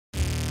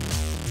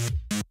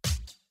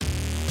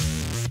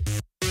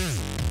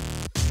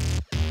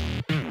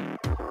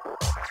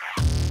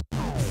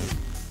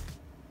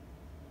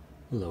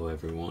Hello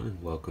everyone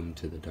and welcome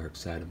to the dark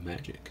side of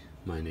magic.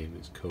 My name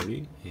is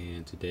Cody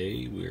and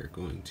today we are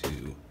going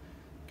to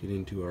get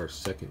into our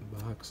second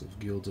box of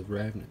Guilds of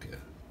Ravnica.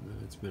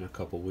 It's been a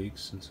couple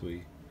weeks since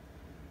we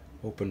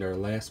opened our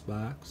last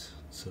box,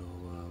 so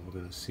we're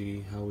going to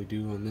see how we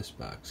do on this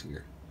box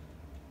here.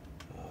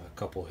 A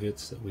couple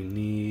hits that we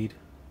need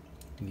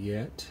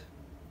yet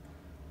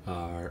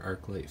are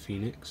Arclight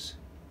Phoenix,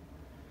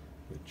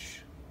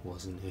 which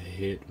wasn't a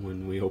hit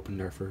when we opened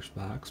our first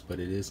box, but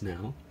it is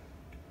now.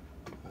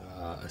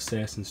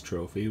 Assassin's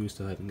Trophy, we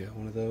still haven't got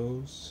one of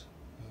those.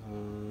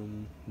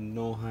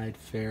 Nullhide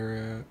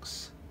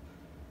Ferox,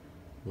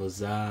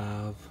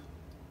 Lazav,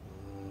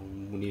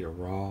 we need a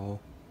Raw.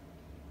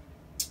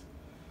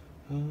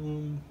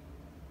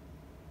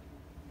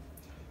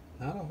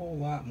 Not a whole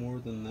lot more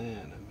than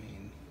that. I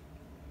mean,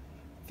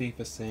 Thief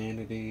of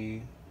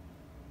Sanity,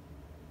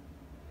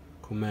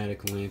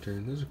 Chromatic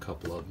Lantern, there's a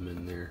couple of them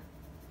in there,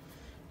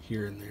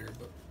 here and there,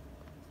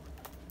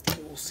 but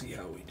we'll see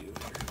how we do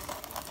here.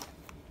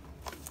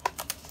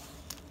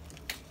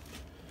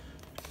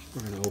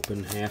 We're going to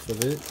open half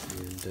of it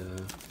and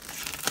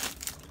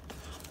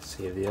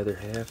save the other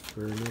half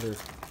for another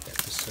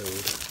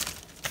episode,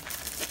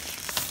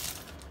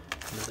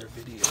 another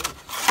video.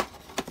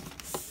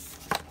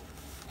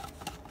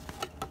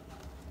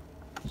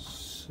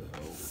 So,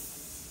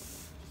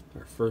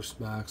 our first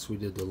box we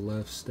did the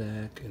left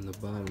stack and the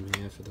bottom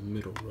half of the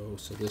middle row,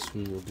 so this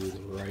one will do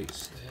the right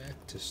stack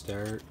to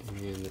start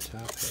and the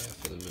top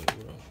half of the middle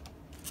row.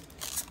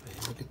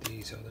 Man, look at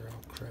these, how they're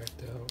all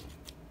cracked out.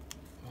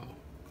 Wow.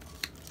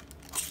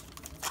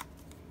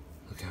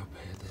 Look how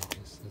bad that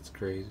is. That's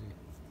crazy.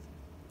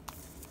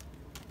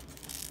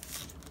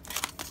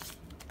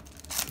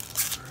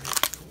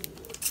 Alright,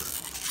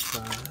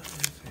 4, 5,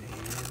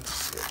 and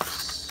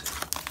 6.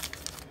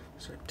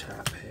 That's our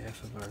top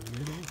half of our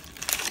middle.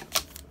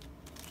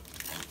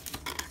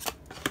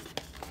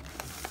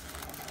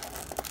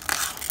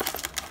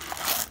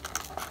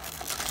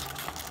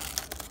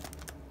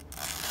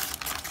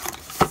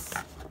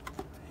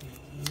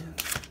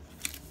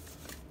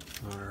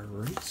 And our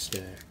right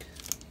stack.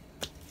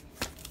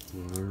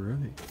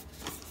 Alright,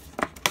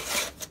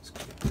 let's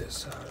get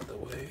this out of the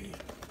way.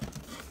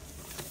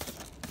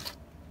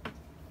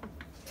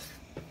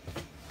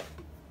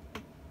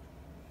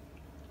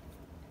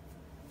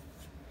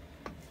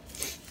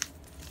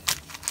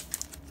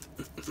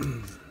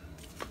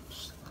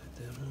 Slide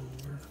them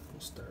over.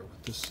 We'll start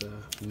with this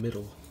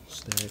middle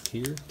stack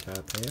here,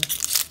 top half.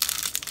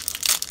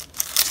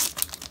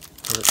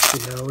 Let's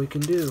see how we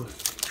can do.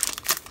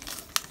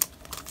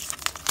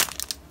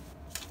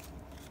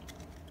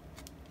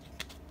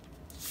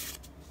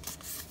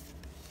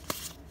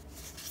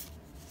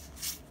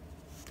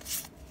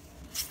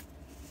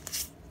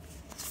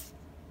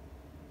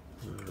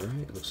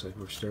 Alright, looks like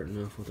we're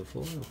starting off with a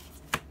foil.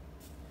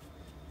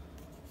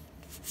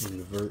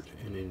 Invert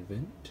and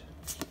Invent.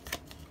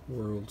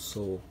 World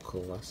Soul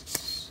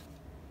Colossus.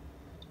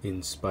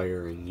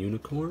 Inspiring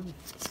Unicorn.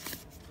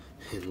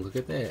 And look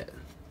at that.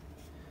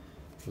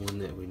 One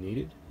that we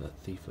needed. A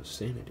Thief of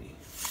Sanity.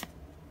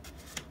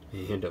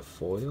 And a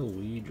foil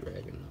Wee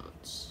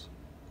Dragonauts.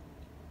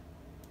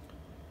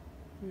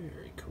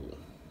 Very cool.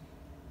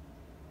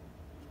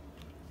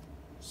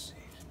 Let's see.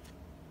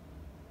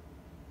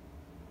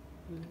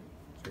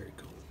 Very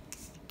cool.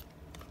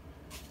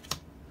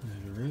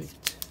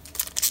 Alright.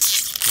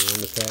 On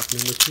to pack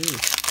number 2.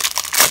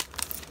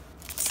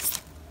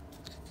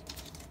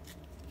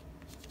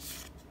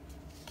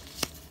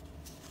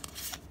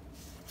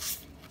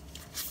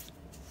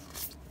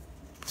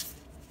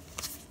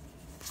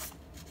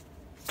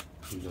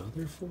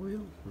 Another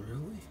foil?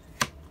 Really?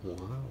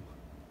 Wow.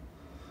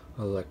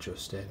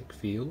 Electrostatic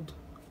Field.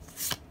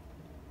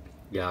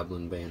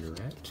 Goblin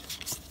Banneret.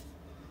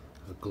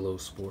 A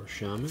Glowspore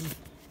Shaman.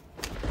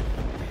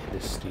 And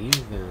a Steam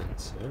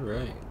Vents.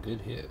 Alright,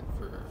 good hit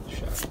for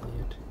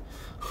Shockland.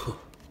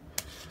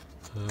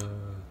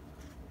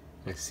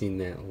 I seen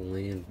that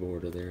land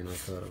border there and I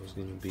thought it was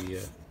going to be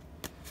a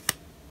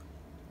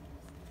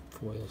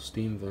foil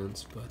Steam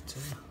Vents, but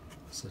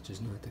such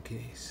is not the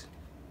case.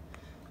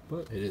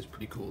 But it is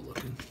pretty cool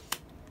looking.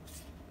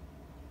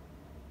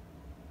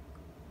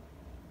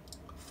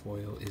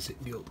 Foil is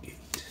at Guildgate.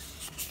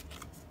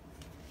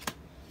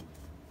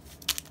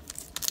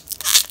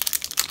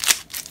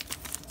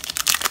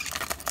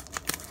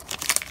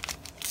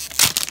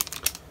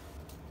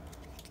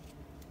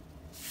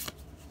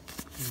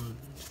 One,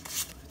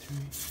 two,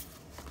 three.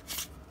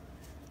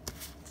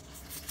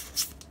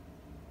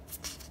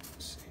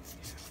 Let's see,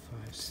 yeah,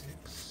 5,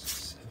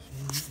 6,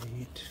 7,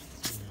 8,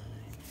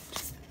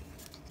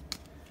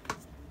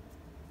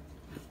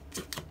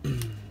 9,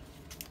 10.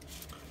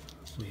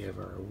 We have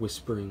our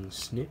Whispering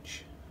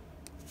Snitch,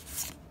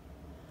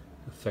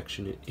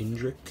 Affectionate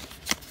Indric,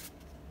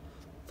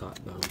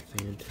 Thoughtbound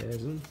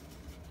Phantasm,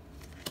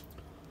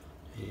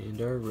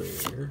 and our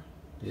rare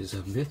is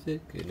a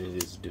mythic, and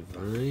it is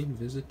Divine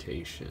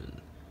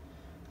Visitation.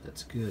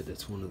 That's good.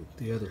 That's one of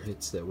the other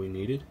hits that we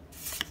needed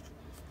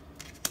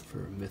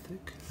for a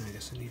mythic. I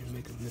guess I need to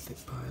make a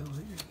mythic pile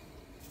here.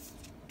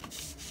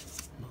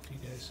 don't know if you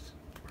guys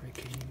probably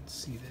can't even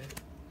see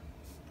that.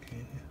 Can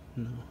you?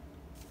 No.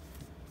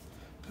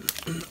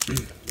 Oh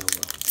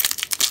well.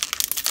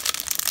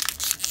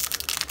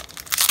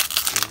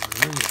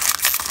 Alright.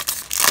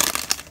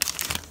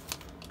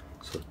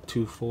 So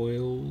 2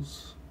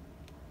 foils,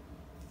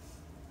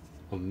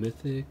 a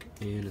mythic,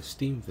 and a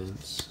steam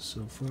vents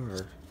so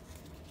far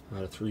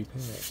out of 3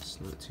 packs.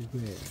 Not too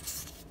bad.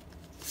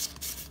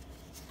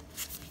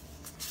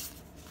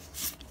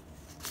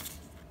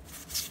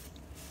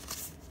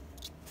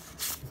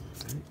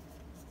 Alright.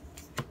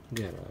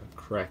 Got a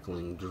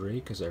Crackling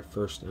Drake as our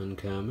first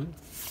uncommon,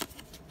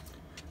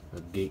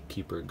 a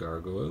Gatekeeper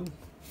Gargoyle,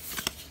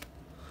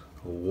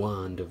 a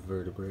Wand of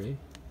Vertebrae,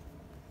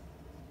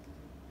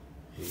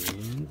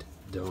 and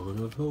Dawn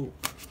of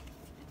Hope.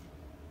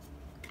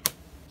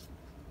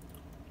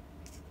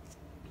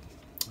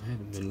 I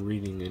haven't been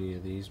reading any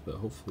of these, but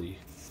hopefully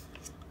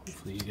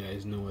you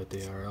guys know what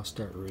they are. I'll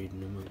start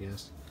reading them, I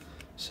guess.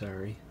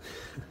 Sorry.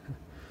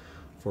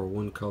 For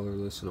 1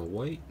 colorless and a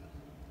white,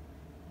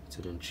 it's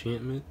an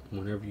enchantment.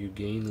 Whenever you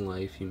gain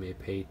life, you may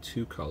pay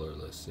 2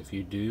 colorless. If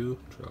you do,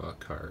 draw a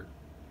card.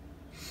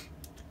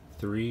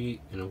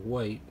 3 and a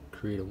white,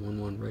 create a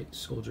 1/1 right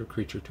soldier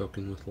creature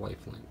token with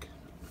lifelink.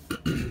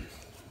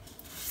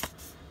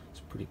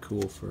 It's pretty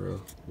cool for a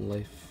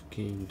life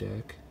gain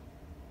deck.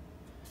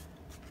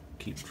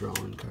 Keep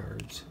drawing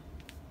cards.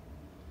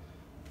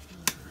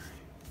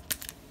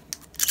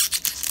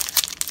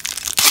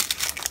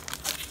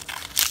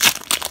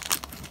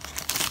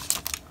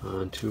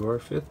 On to our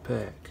 5th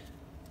pack.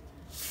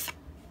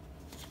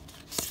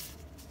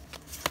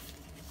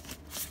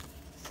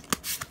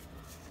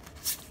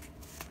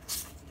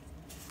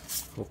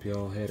 Hope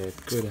y'all had a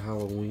good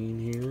Halloween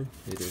here.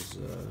 It is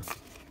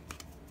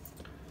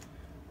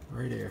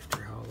right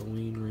after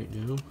Halloween right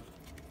now.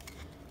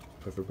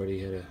 Hope everybody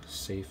had a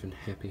safe and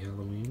happy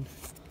Halloween.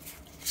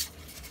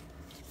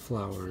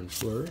 Flower and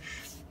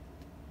Flourish.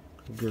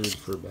 Gird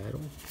for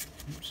Battle.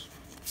 Oops.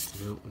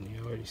 No,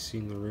 you already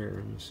seen the rare,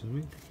 I'm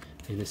assuming.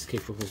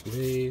 Inescapable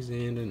Blaze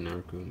and a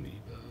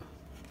Narcomoeba.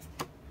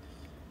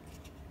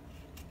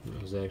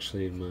 That was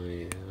actually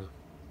my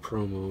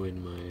promo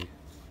in my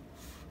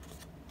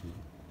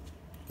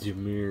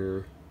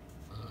Dimir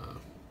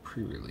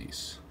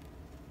pre-release.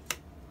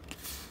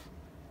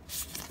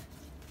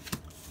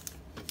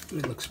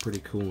 It looks pretty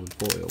cool in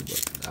foil,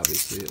 but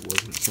obviously it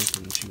wasn't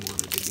something that you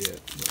wanted to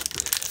get.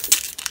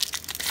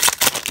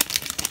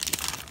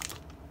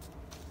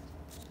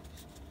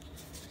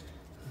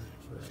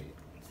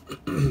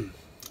 Alright.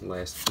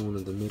 Last one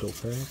of the middle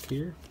pack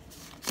here.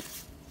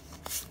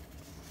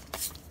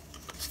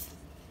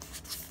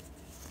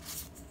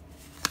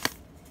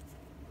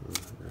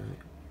 Alright.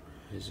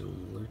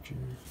 Rhizome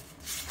Lurcher.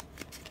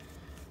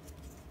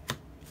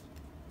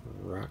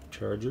 Rock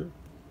Charger.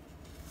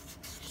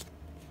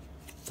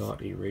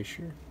 Thought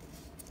Erasure,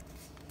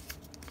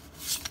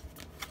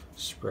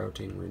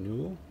 Sprouting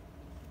Renewal,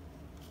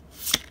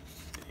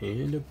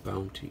 and a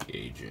Bounty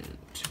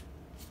Agent.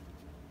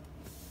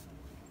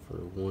 For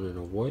 1 and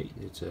a white,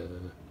 it's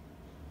a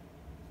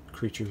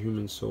creature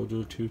human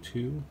soldier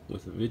 2/2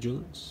 with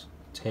vigilance.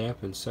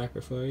 Tap and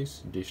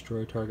sacrifice,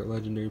 destroy target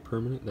legendary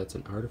permanent that's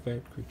an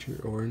artifact, creature,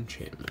 or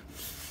enchantment.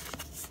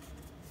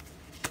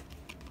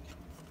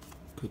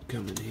 Could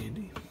come in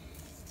handy.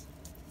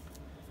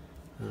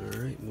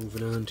 Alright,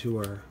 moving on to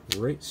our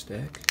right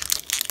stack.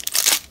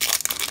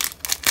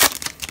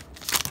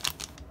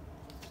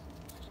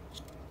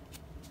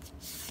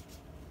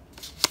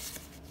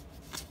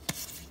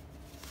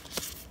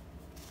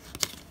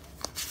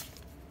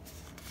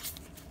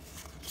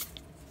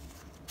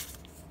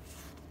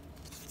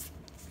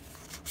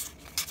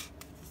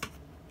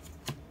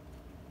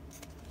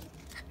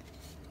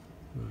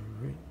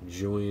 Alright,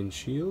 Joy and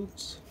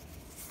Shields.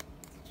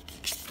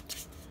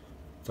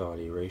 Thought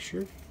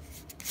Erasure.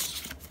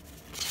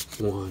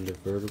 Wand of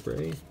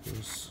Vertebrae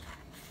is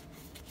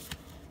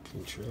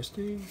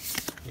interesting,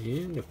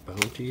 and a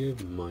Bounty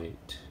of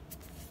Might.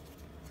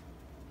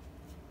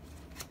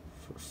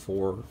 For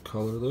 4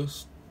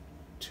 colorless,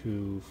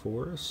 2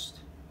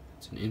 forest.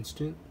 It's an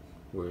instant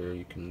where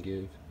you can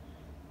give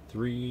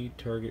 3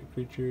 target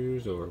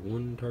creatures or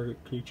 1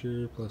 target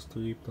creature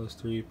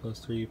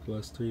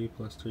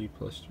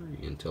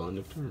 +3/+3/+3/+3/+3 until end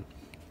of turn.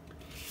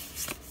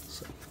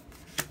 So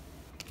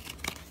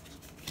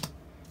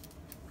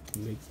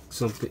make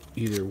something,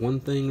 either one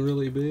thing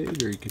really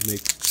big, or you can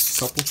make a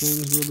couple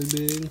things really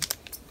big.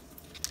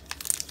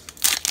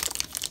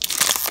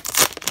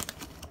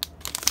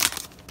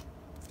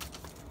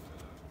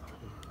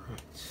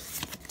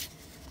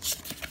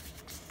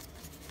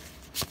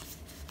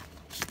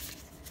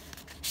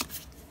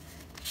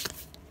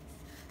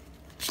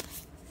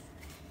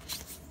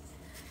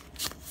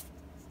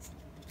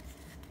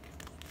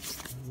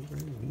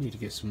 Alright. We need to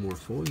get some more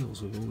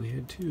foils. We've only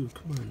had 2.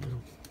 Come on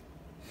now.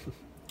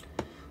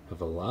 Of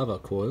a Lava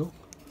Coil,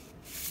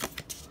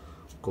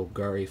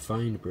 Golgari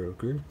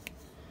Findbroker,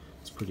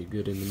 it's pretty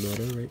good in the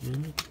meta right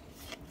now,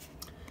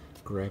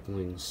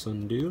 Grappling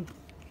Sundew,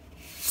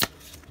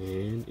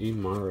 and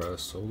Imara,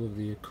 Soul of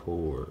the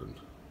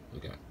Accord. We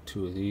got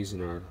 2 of these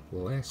in our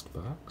last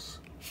box.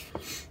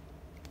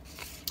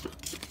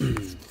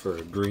 For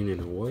a green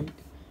and a white.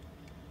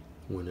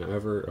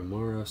 Whenever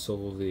Amara,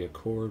 Soul of the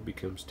Accord,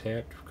 becomes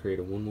tapped, create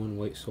a 1/1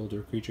 white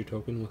soldier creature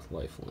token with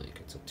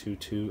lifelink. It's a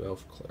 2/2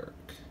 elf cleric.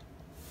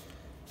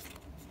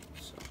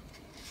 So,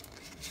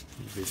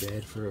 it'd be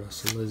bad for a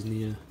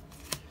Selesnya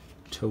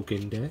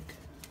token deck.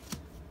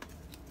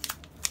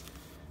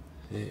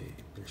 Hey,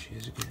 there she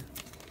is again.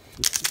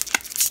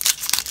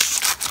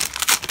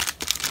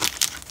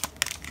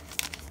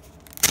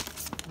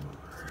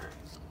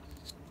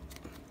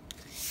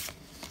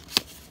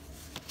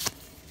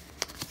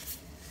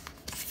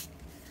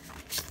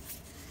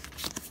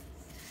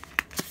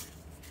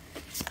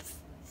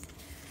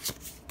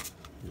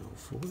 No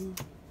foil.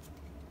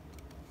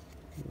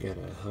 Got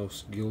a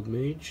House Guild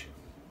Mage.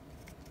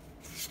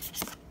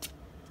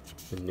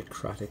 A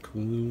Necrotic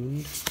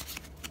Wound.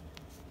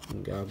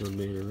 Goblin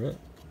Minaret,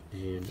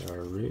 and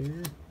our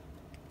rare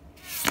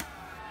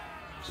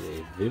is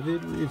a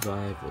Vivid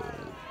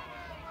Revival.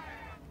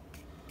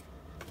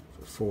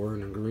 For 4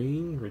 and a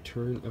green,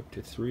 return up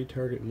to 3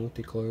 target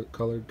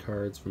multicolored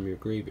cards from your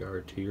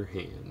graveyard to your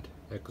hand.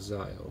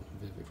 Exile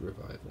Vivid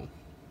Revival.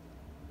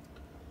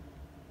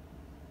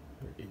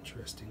 Very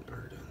interesting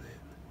art on that.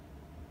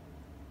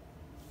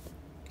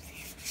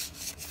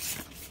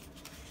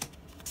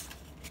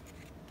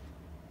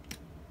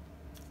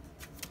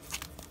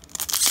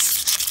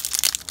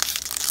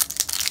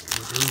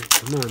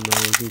 Come on, now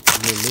we need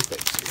some more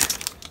mythics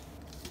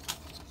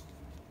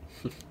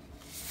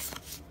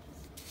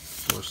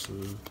here. Or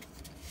some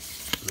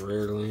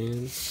rare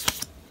lands.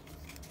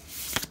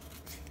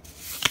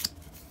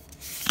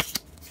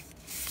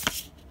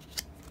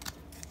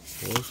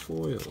 4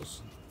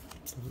 foils.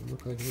 Doesn't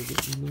look like we're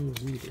getting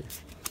those either.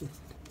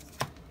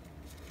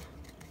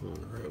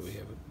 Alright, we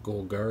have a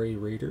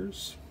Golgari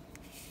Raiders.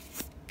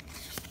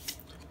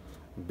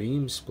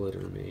 Beam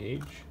Splitter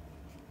Mage.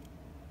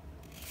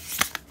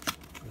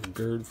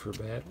 Gird for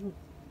Battle.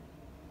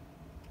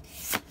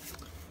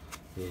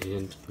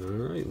 And,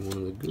 alright, one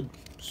of the good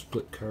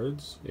split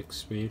cards,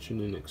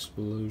 Expansion and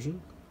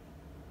Explosion.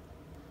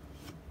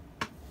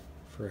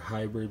 For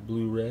hybrid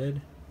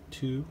blue-red,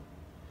 2.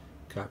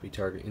 Copy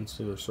target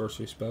instant or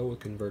sorcery spell with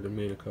converted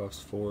mana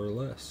cost 4 or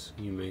less.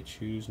 You may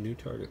choose new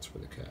targets for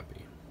the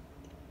copy.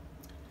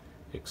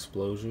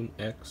 Explosion,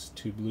 X,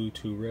 2 blue,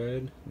 2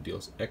 red,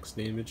 deals X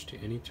damage to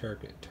any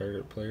target.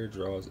 Target player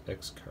draws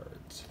X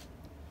cards.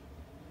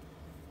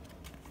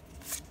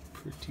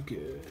 Pretty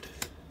good.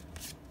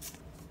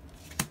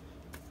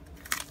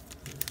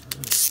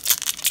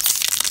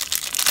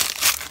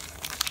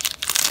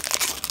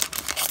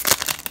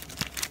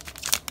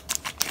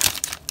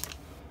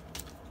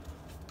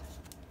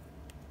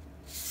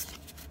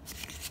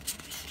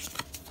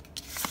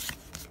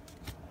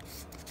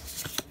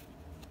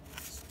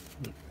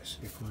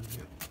 Skip one,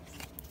 yeah.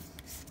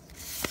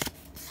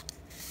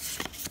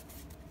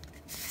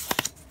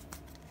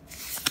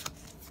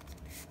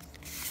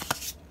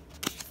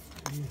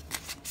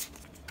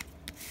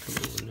 Come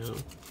over now.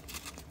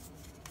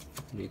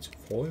 Need some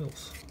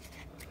foils.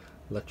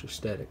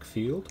 Electrostatic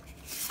Field.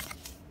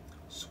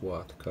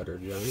 Swath Cutter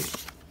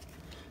Giant.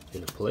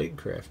 And a Plague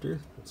Crafter.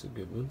 That's a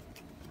good one.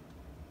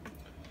 I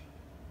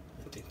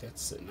think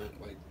that's sitting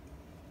at like,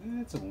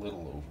 it's a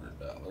little over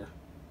 $1.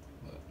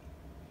 But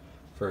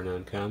for an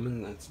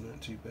uncommon, that's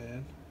not too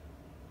bad.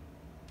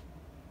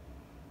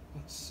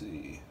 Let's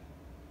see.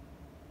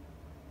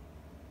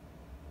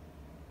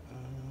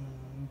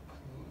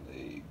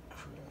 Plague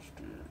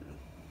Crafter.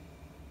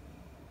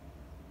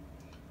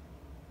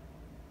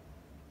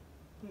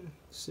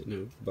 Sitting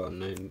at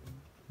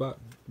about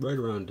right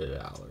around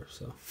 $1.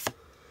 So,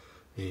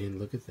 and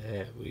look at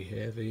that, we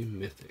have a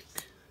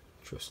mythic,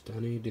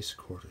 Trostani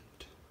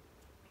Discordant.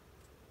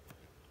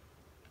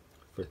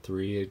 For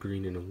 3, a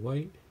green and a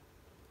white.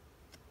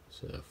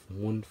 It's a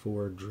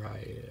 1/4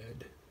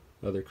 Dryad.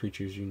 Other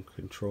creatures you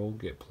control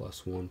get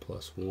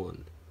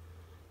 +1/+1.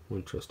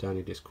 When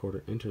Trostani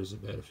Discordant enters the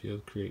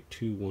battlefield, create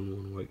 2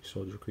 1/1 white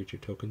soldier creature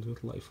tokens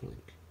with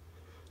lifelink.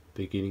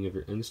 Beginning of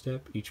your end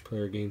step, each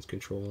player gains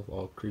control of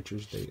all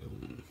creatures they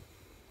own.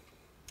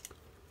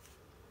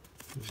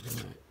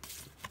 Alright,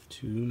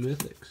 2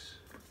 mythics.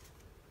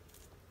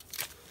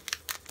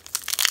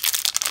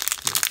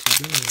 Not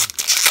too bad.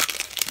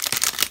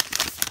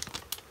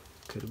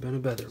 Could have been a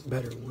better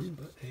one,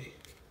 but hey.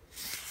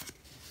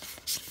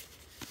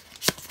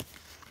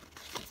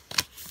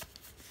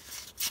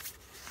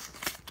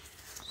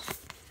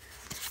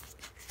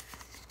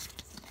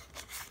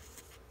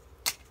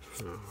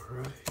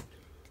 Alright.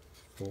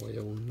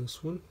 Foil on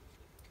this one.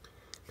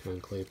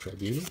 Conclave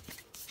Tribunal.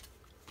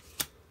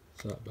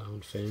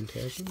 Thoughtbound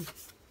Phantasm.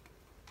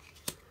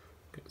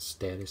 Got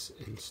Status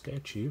and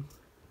Statue.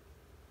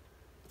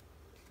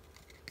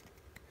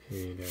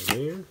 And our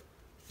rare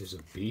is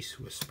a Beast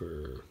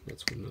Whisperer.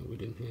 That's one that we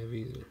didn't have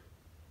either.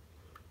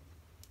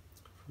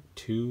 For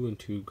 2 and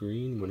 2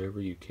 green,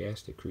 whenever you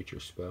cast a creature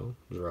spell,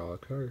 draw a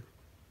card.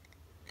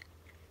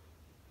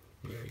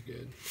 Very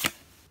good.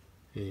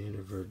 And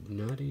a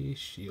Verdnati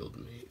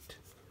Shieldmate.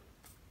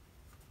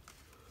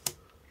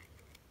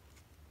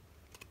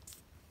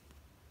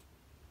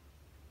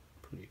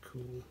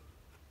 cool.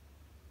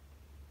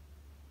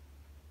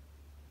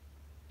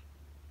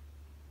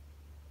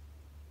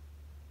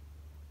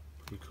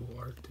 Pretty cool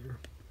art there.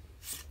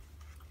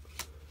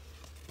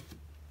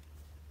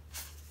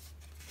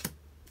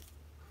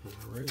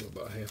 Alright,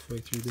 we're about halfway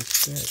through this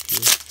stack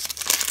here.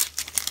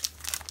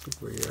 I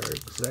think we are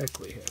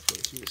exactly halfway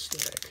through the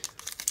stack.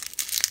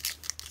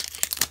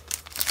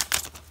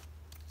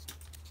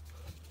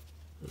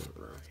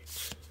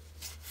 Alright.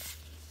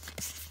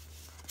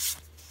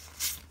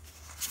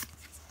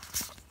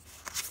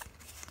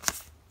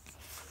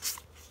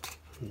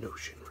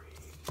 Notion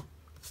Ring.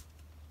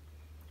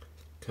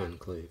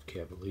 Conclave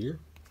Cavalier.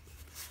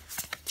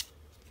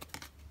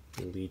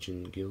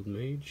 Legion Guild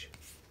Mage.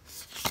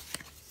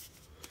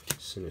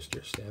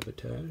 Sinister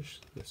Sabotage,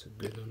 that's a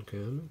good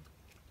uncommon.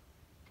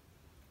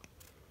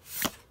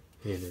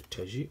 And a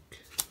Tajik,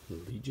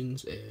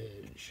 Legion's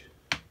Edge.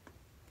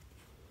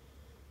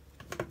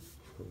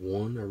 For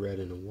 1, a red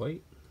and a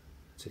white.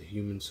 It's a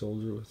human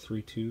soldier with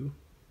 3/2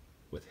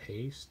 with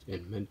haste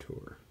and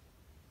mentor.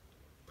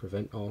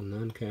 Prevent all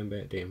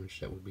non-combat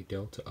damage that would be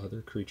dealt to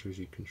other creatures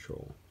you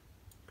control.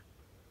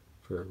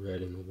 For a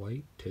red and a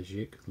white,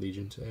 Tajik,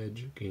 Legion's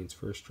Edge gains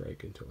first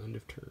strike until end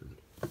of turn.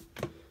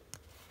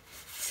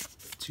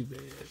 Too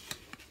bad.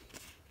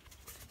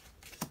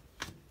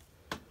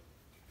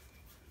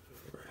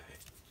 Alright.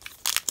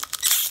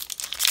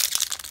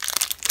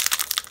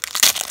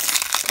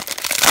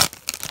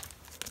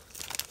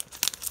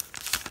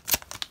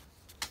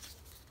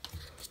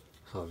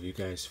 How have you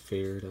guys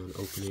fared on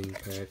opening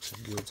packs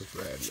of Guilds of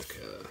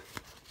Ravnica?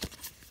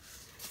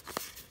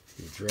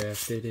 You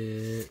drafted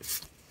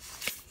it?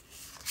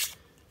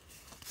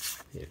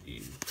 Have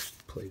you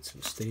played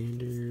some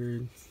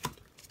standard?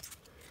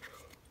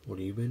 What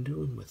have you been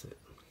doing with it?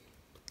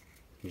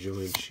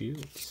 Joined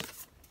Shields,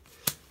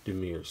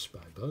 Demir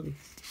Spybug,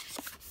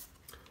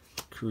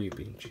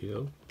 Creeping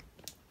Chill,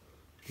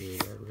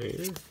 and our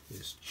rare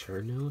is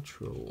Charnel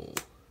Troll.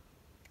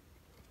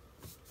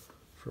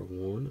 For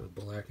 1, a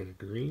black and a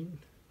green.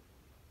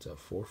 It's a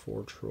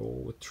 4/4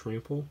 troll with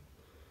trample.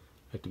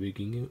 At the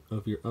beginning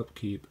of your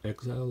upkeep,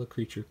 exile a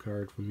creature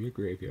card from your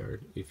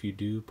graveyard. If you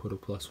do, put a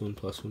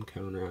 +1/+1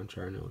 counter on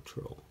Charnel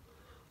Troll.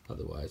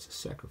 Otherwise,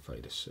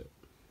 sacrifice it.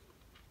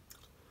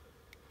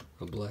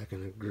 A black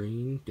and a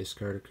green,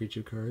 discard a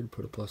creature card,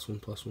 put a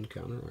 +1/+1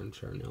 counter on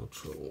Charnel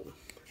Troll.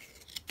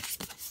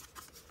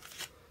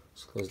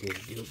 Let's close the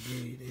Guild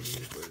Gate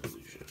and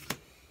Revolution.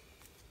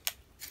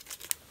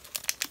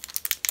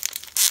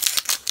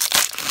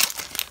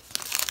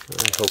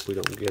 I hope we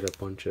don't get a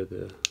bunch of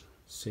the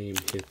same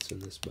hits in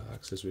this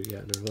box as we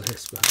got in our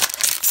last box.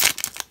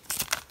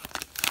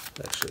 It's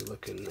actually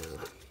looking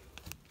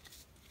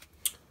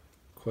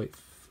quite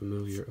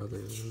familiar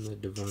other than the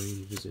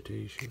Divine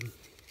Visitation.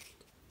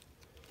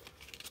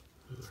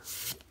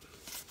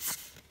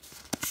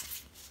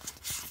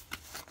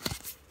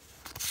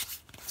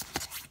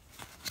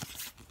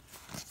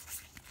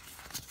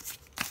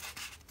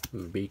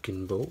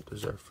 Beacon Bolt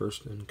is our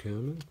first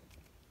uncommon.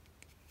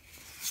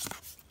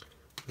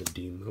 A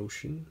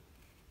Demotion.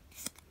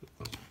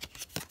 Oh,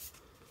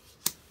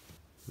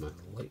 my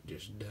light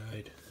just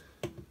died.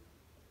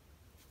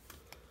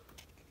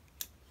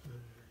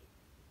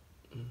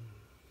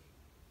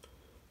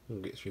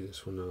 We'll get through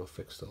this one and I'll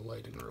fix the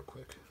lighting real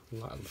quick.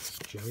 Lotless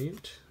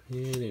Giant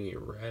and an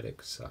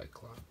Erratic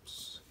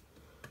Cyclops.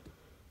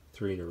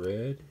 3 and a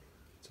red.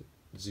 It's a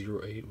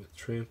 0/8 with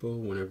trample.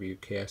 Whenever you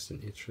cast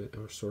an instant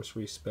or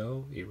sorcery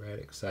spell,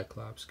 Erratic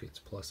Cyclops gets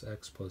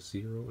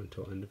 +X/+0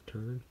 until end of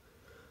turn,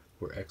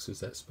 where X is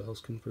that spell's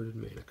converted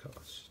mana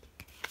cost.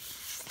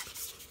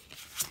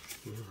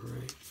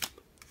 Alright.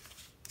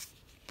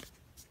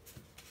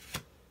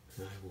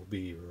 I will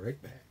be right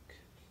back.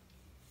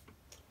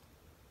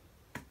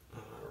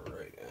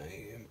 Alright, I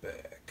am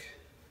back.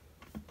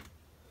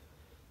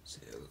 See,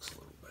 that looks a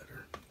little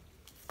better.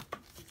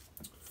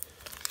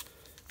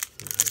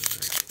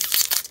 Alright.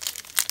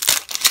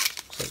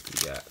 Looks like we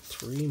got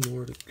 3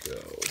 more to go.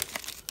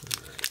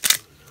 Alright.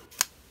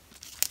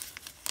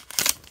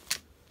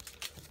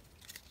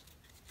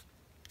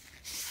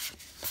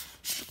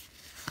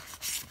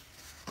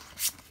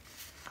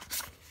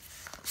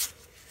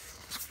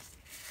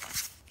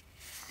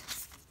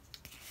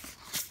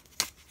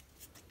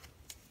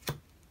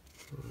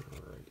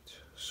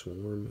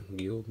 Swarm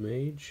Guild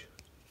Mage,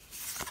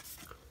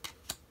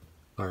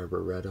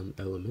 Arboretum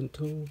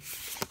Elemental,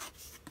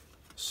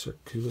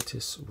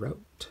 Circuitous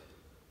Route,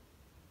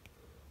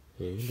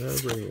 and our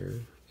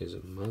rare is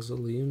a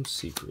Mausoleum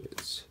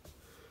Secrets.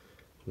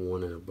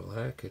 1 and a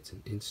black, it's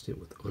an instant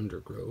with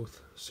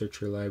Undergrowth. Search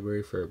your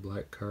library for a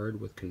black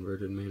card with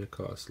converted mana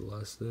cost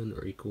less than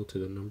or equal to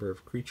the number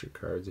of creature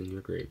cards in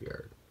your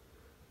graveyard.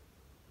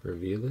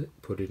 Reveal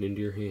it, put it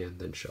into your hand,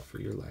 then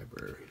shuffle your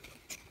library.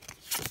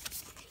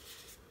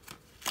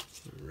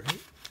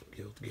 Alright,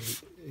 Guild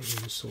Gate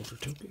and Soldier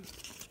Token.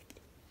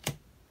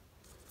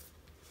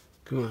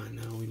 Come on,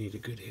 now we need a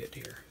good hit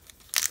here.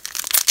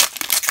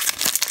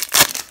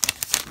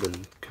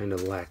 Been kind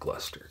of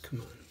lackluster,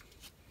 come on.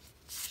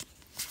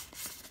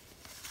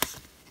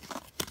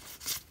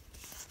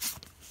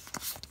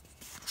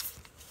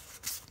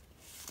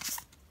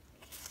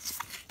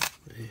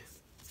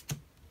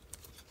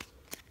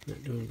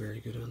 very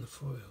good on the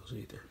foils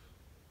either.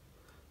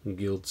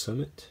 Guild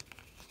Summit,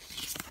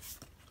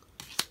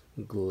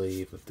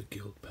 Glaive of the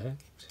Guild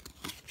Pact,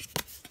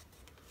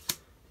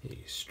 a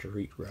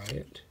Street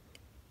Riot,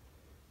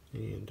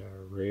 and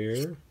our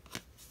rare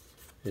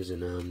is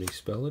an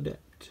Omnispell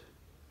Adept.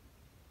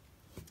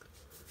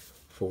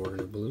 4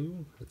 in a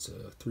blue. It's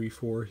a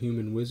 3/4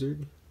 human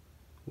wizard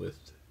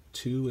with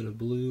 2 in a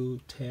blue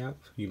tap.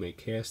 You may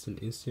cast an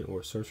instant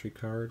or sorcery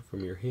card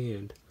from your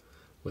hand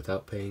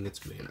without paying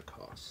its mana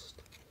cost.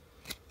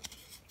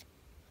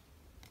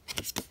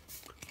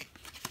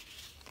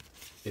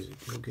 Is a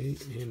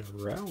Gilgate and a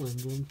Row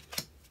emblem.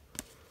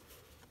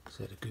 Is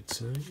that a good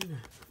sign? Looks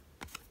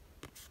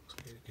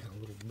like it got a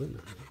little bit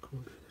on that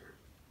corner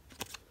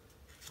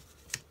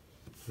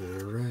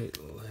there. Alright,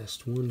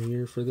 last one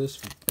here for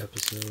this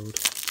episode.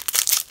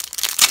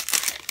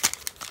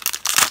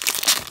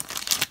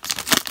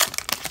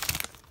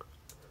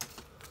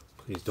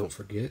 Please don't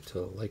forget to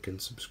like and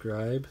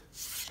subscribe.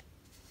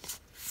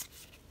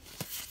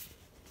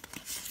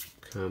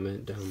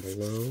 Comment down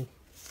below.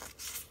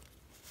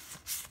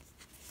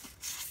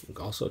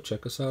 Also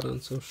check us out on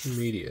social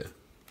media.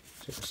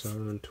 Check us out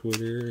on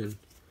Twitter and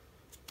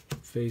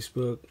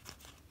Facebook.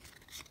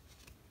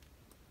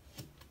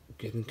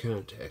 Get in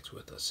contact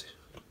with us.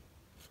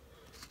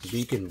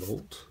 Beacon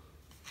Bolt,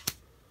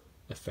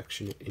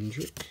 Affectionate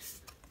Indrik,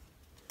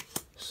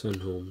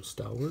 Sunhome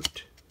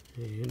Stalwart,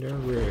 and our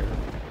rare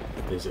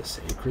is a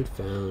Sacred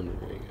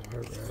Foundry.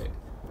 Alright.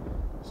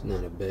 It's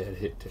not a bad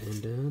hit to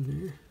end on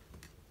there.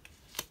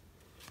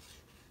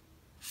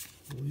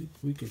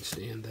 We can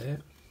stand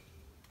that.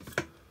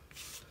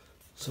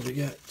 So we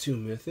got 2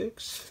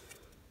 mythics.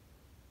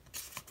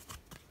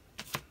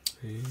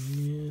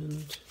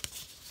 And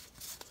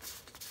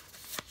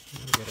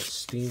we got a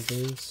Steam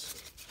Fence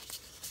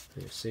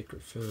and a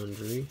Sacred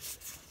Foundry.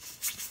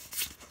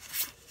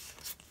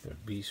 Got a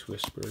Beast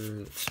Whisperer,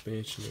 an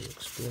Expansion and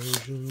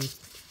Explosion.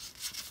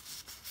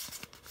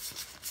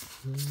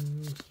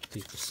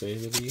 Thief of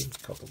Sanity, a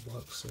couple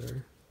bucks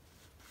there.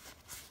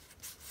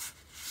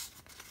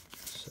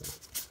 So,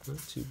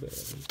 not too bad,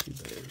 not too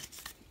bad.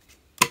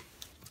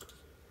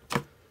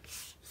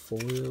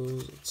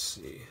 Foils, let's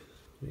see.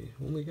 We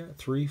only got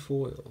 3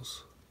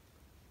 foils.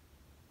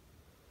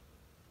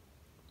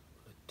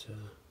 But,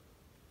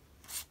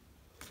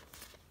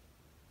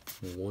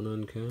 1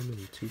 uncommon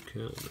and 2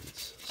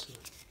 commons. So.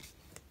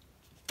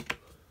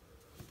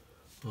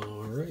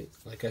 Alright,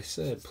 like I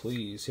said,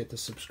 please hit the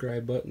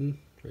subscribe button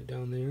right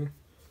down there.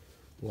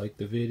 Like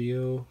the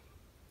video.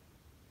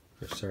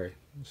 Or sorry,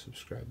 the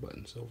subscribe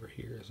button's over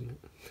here,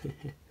 isn't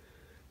it?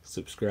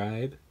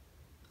 Subscribe,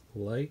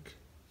 like,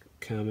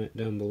 comment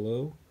down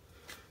below.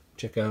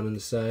 Check out on the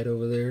side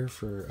over there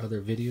for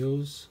other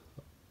videos.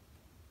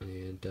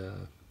 And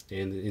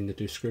in the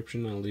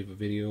description I'll leave a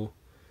video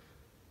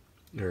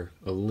or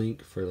a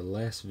link for the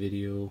last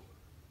video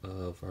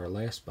of our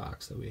last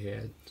box that we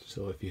had.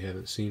 So if you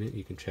haven't seen it,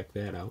 you can check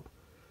that out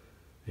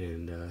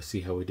and see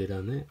how we did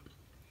on that.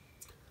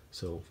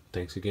 So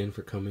thanks again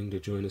for coming to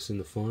join us in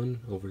the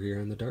fun over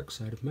here on the dark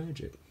side of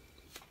magic.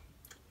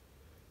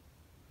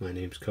 My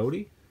name's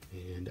Cody,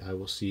 and I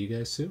will see you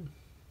guys soon.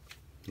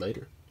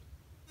 Later.